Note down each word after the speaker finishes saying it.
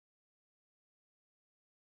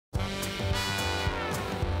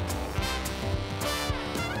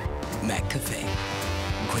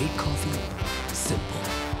Great coffee, simple.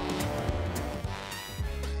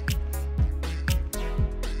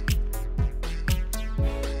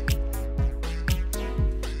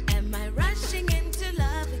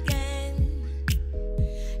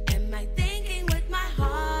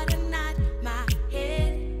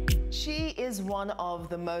 One of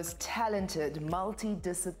the most talented,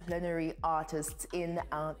 multidisciplinary artists in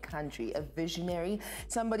our country, a visionary,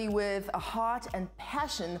 somebody with a heart and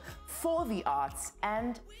passion for the arts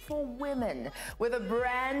and for women, with a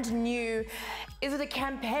brand new, is it a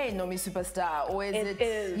campaign, Nomi Superstar, or is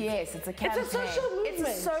it? Yes, it's a campaign. It's a social movement. It's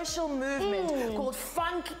a social movement called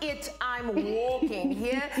Funk It, I'm Walking.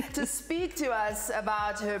 Here to speak to us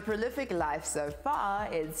about her prolific life so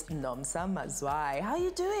far is Nomsa Mazwai. How are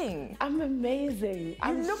you doing? I'm amazing.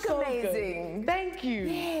 You look so amazing. Good. Thank you.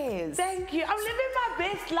 Yes. Thank you. I'm living my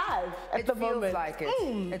best life at the moment. It feels like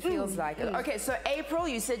it. It feels like it. Okay, so April,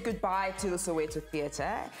 you said goodbye to the Soweto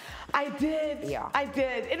Theatre. I did. Yeah. I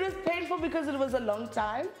did. It was painful because it was a long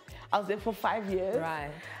time. I was there for 5 years. Right.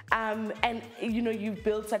 And you know, you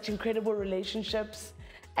build such incredible relationships,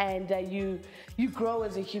 and you grow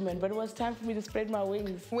as a human, but it was time for me to spread my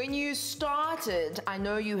wings. When you started, I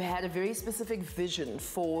know you had a very specific vision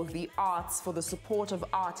for the arts, for the support of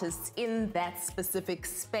artists in that specific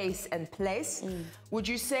space and place. Would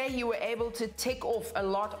you say you were able to tick off a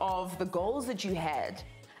lot of the goals that you had?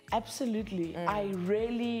 Absolutely. I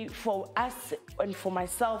really, for us and for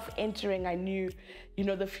myself entering, I knew, you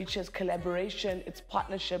know, the future is collaboration, it's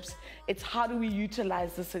partnerships, it's how do we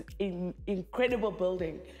utilize this incredible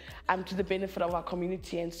building to the benefit of our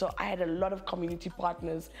community. And so I had a lot of community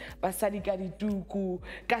partners, Basadi Gadi Duku,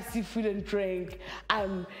 Kasi Food and Drink,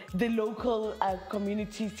 the local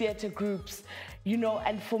community theatre groups, you know,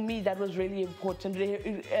 and for me that was really important.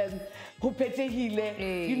 You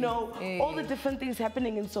know, all the different things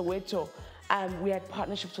happening in Soweto. We had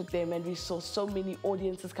partnerships with them, and we saw so many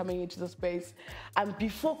audiences coming into the space.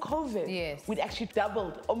 Before COVID, we'd actually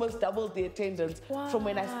almost doubled the attendance from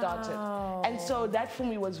when I started. And so that for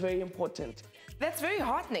me was very important. That's very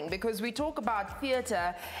heartening, because we talk about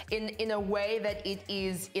theatre in a way that it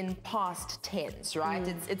is in past tense, right?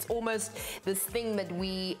 It's almost this thing that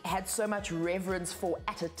we had so much reverence for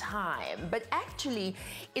at a time. But actually,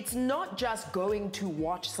 it's not just going to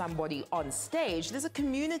watch somebody on stage. There's a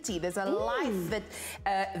community, there's a life that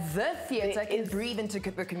the theatre can breathe into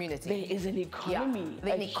the community. There is an economy,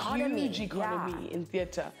 a huge economy in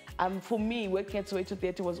theatre. For me, working at Soweto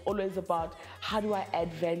Theatre was always about how do I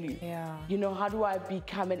add value? You know, how do I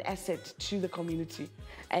become an asset to the community?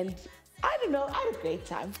 And I don't know, I had a great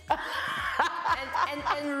time.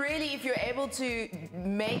 and really, if you're able to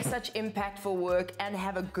make such impactful work and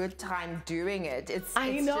have a good time doing it, it's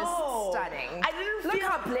just stunning. Look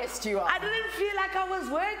how blessed you are. I didn't feel like I was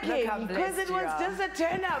working because it was just a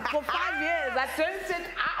turnout for 5 years. I turned it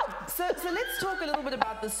out. So let's talk a little bit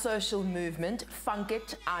about the social movement, Funk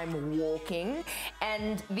It, I'm Walking.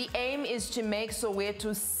 And the aim is to make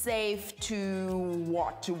Soweto safe to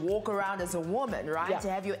what? To walk around as a woman, right? To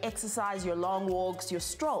have your exercise, your long walks, your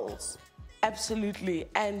strolls. Absolutely.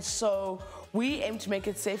 And so we aim to make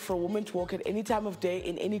it safe for a woman to walk at any time of day,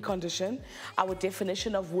 in any condition. Our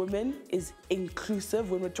definition of women is inclusive.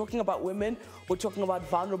 When we're talking about women, we're talking about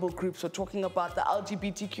vulnerable groups. We're talking about the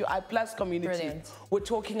LGBTQI+ community. Brilliant. We're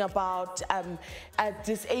talking about a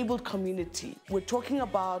disabled community. We're talking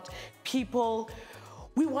about people.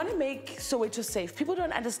 We want to make Soweto safe. People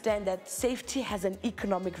don't understand that safety has an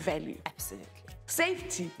economic value. Absolutely.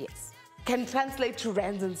 Safety. Yes. Can translate to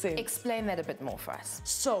rands and cents. Explain that a bit more for us.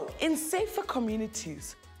 So, in safer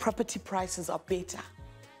communities, property prices are better.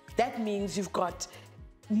 That means you've got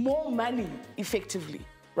more money, effectively,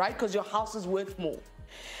 right? Because your house is worth more.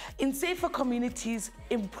 In safer communities,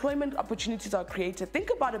 employment opportunities are created.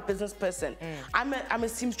 Think about a business person. I'm a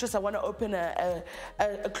seamstress. I want to open a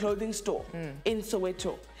clothing store in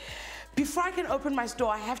Soweto. Before I can open my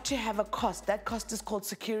store, I have to have a cost. That cost is called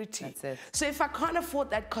security. That's it. So if I can't afford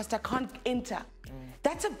that cost, I can't enter.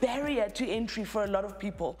 That's a barrier to entry for a lot of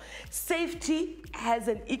people. Safety has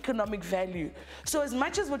an economic value. So as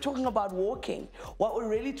much as we're talking about walking, what we're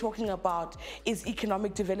really talking about is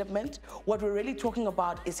economic development. What we're really talking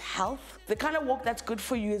about is health. The kind of walk that's good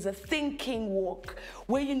for you is a thinking walk,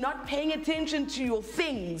 where you're not paying attention to your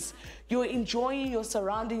things. You're enjoying your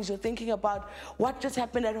surroundings. You're thinking about what just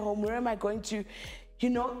happened at home. Where am I going to? You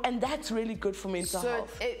know, and that's really good for mental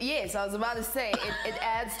health. Yes, I was about to say, it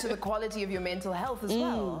adds to the quality of your mental health as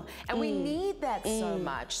well. And we need that so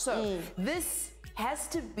much. So this has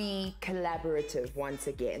to be collaborative once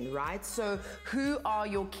again, right? So who are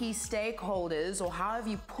your key stakeholders, or how have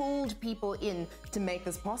you pulled people in to make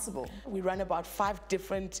this possible? We run about 5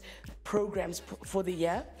 different programs for the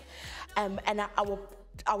year, and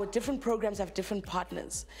our different programs have different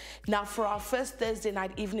partners. Now, for our first Thursday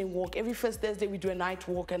night evening walk, every first Thursday we do a night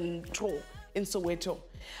walk and tour in Soweto.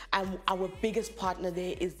 Our biggest partner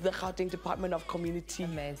there is the Gauteng Department of Community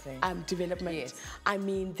Development. Yes. I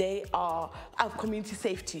mean, they are our community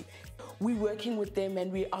safety. We're working with them,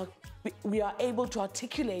 and we are able to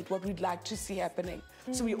articulate what we'd like to see happening.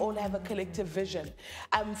 So we all have a collective vision.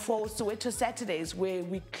 For Soweto Saturdays, where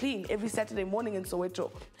we clean every Saturday morning in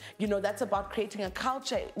Soweto, you know, that's about creating a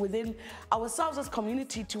culture within ourselves as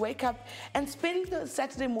community to wake up and spend the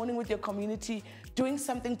Saturday morning with your community doing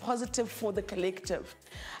something positive for the collective.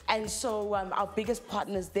 And so our biggest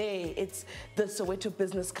partners there, it's the Soweto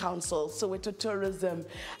Business Council, Soweto Tourism,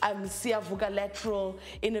 Siavuga Lateral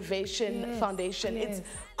Innovation Foundation. Yes. It's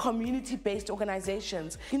community-based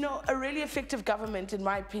organizations. You know, a really effective government, in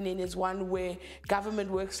my opinion, is one where government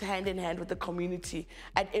works hand in hand with the community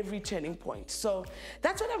at every turning point. So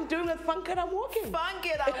that's what I'm doing with Funk It, I'm Walking. Funk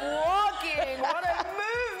It, I'm Walking. What a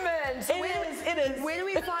movement. It is. Where do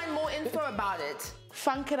we find more info about it?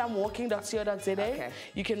 funkitamwalking.co.za. Okay.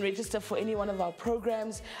 You can register for any one of our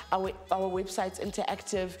programs. Our website's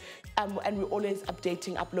interactive, and we're always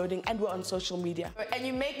updating, uploading, and we're on social media. And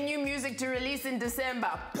you make new music to release in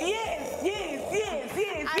December. Yes.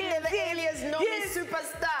 Under the alias Nomsa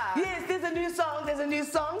Superstar. Yes, there's a new song. There's a new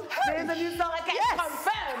song. I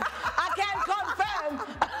can't confirm.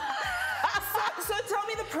 So tell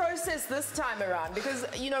me the process this time around, because,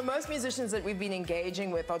 you know, most musicians that we've been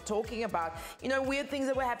engaging with are talking about, you know, weird things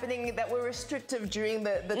that were happening that were restrictive during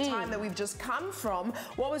the time that we've just come from.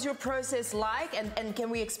 What was your process like, and can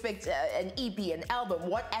we expect an EP, an album?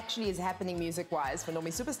 What actually is happening music-wise for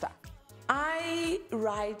Nomsa Superstar? I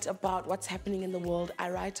write about what's happening in the world. I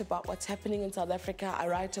write about what's happening in South Africa. I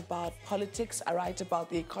write about politics. I write about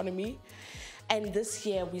the economy. And this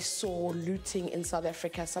year we saw looting in South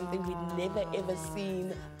Africa, something we'd never ever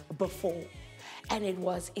seen before. And it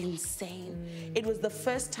was insane. It was the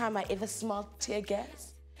first time I ever smelled tear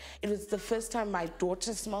gas. It was the first time my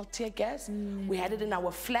daughter smelled tear gas. We had it in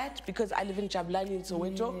our flat because I live in Jabulani in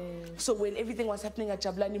Soweto. So when everything was happening at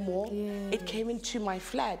Jabulani Mall, it came into my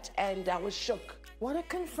flat and I was shook. What a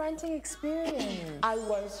confronting experience. I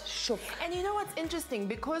was shook. And you know what's interesting?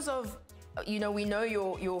 Because of, you know, we know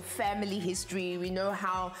your family history. We know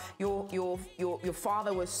how your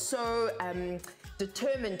father was so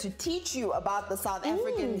determined to teach you about the South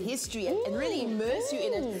African history and really immerse you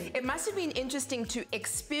in it. It must have been interesting to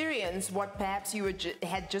experience what perhaps you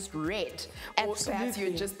had just read, or perhaps you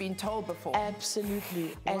had just been told before.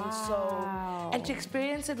 Absolutely. And so, and to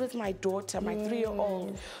experience it with my daughter, my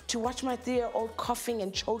 3-year-old, to watch my 3-year-old coughing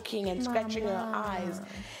and choking and scratching her eyes,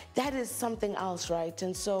 that is something else, right?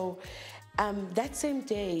 And so, that same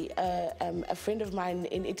day, a friend of mine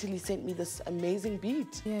in Italy sent me this amazing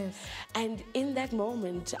beat. Yes. And in that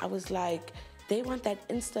moment, I was like, they want that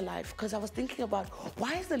Insta life, because I was thinking about,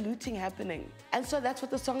 why is the looting happening? And so that's what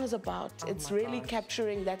the song is about. It's really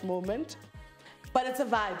capturing that moment, but it's a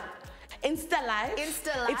vibe. Insta life.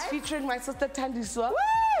 Insta life. It's featuring my sister Thandiswa.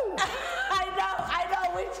 Woo! I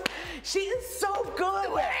know, which she is so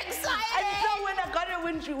good. We're excited. And so when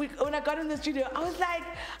I got in the studio, I was like,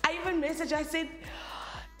 I even messaged, I said,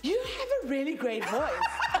 you have a really great voice.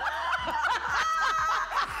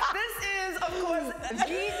 This is, of course, the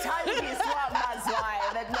Nomsa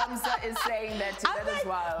Mazwai that Nomsa is saying that to that as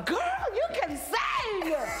well. Girl, you can sing!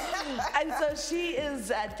 And so she is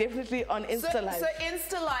definitely on Insta Life. So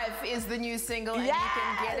Insta Life is the new single, and you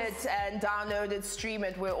can get it and download it, stream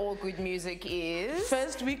it where all good music is.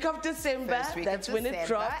 First week of December, that's when it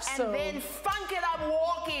drops. And then Funk It, I'm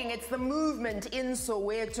Walking. It's the movement in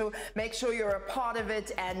Soweto. Make sure you're a part of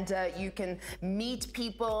it, and you can meet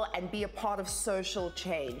people and be a part of social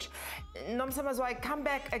change. Nomsa Mazwai, come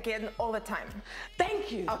back again all the time.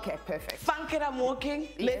 Thank you. Okay, perfect. Funk It, I'm Walking.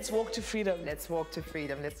 Yes. Let's walk to freedom. Let's walk to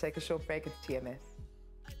freedom. Let's take a short break at TMS.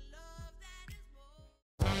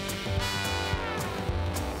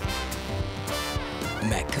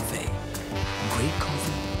 McCafe.